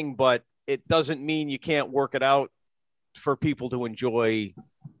type thing, but it doesn't mean you can't work it out for people to enjoy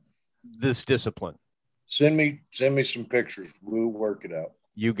this discipline. Send me some pictures. We'll work it out.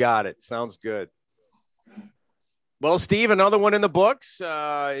 You got it. Sounds good. Well, Steve, another one in the books.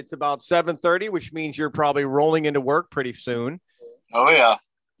 It's about 7:30, which means you're probably rolling into work pretty soon. Oh yeah.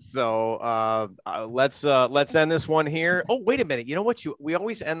 So let's end this one here. Oh, wait a minute. You know what? We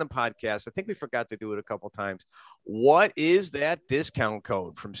always end the podcast. I think we forgot to do it a couple of times. What is that discount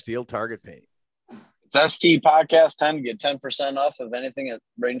code from Steel Target Paint? It's ST Podcast 10 to get 10% off of anything at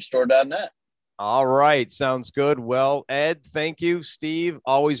rangestore.net. All right. Sounds good. Well, Ed, thank you. Steve,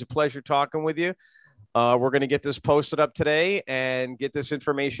 always a pleasure talking with you. We're going to get this posted up today and get this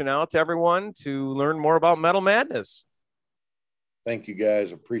information out to everyone to learn more about Metal Madness. Thank you,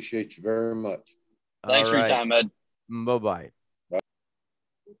 guys. Appreciate you very much. Thanks for your time, Ed. Bye-bye.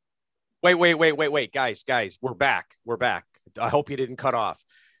 Wait. Guys, we're back. I hope you didn't cut off.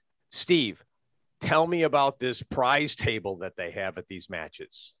 Steve, tell me about this prize table that they have at these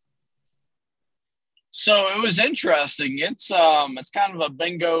matches. So it was interesting. It's kind of a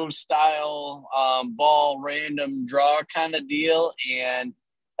bingo style ball random draw kind of deal, and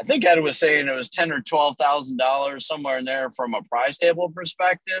I think Ed was saying it was $10,000 or $12,000 somewhere in there from a prize table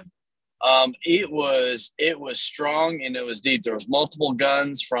perspective. It was strong and it was deep. There was multiple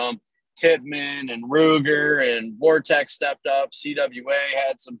guns from Tippmann and Ruger, and Vortex stepped up. CWA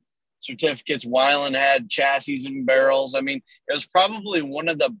had some certificates. Weiland had chassis and barrels. I mean, it was probably one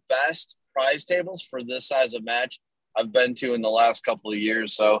of the best prize tables for this size of match I've been to in the last couple of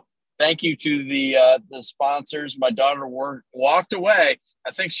years. So thank you to the sponsors. My daughter walked away.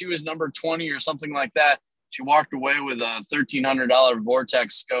 I think she was number 20 or something like that. She walked away with a $1,300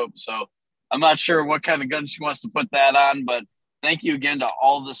 Vortex scope. So I'm not sure what kind of gun she wants to put that on, but thank you again to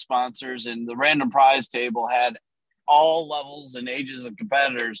all the sponsors. And the random prize table had all levels and ages of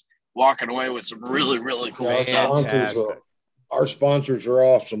competitors walking away with some really, really cool stuff. Our sponsors are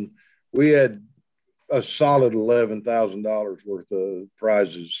awesome. We had a solid $11,000 worth of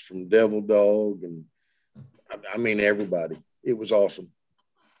prizes from Devil Dog, and I mean everybody. It was awesome.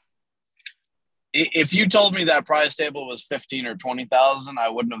 If you told me that prize table was 15 or 20,000, I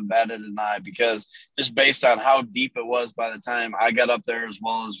wouldn't have batted an eye, because just based on how deep it was by the time I got up there, as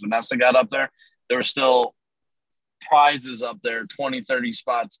well as Vanessa got up there were still prizes up there 20, 30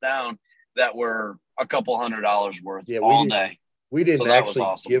 spots down that were a couple $100 worth all day. We didn't actually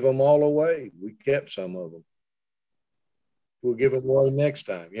give them all away. We kept some of them. We'll give them away next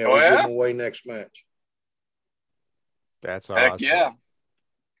time. Yeah, we'll give them away next match. That's awesome. Heck yeah.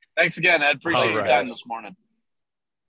 Thanks again, Ed. Appreciate your time this morning.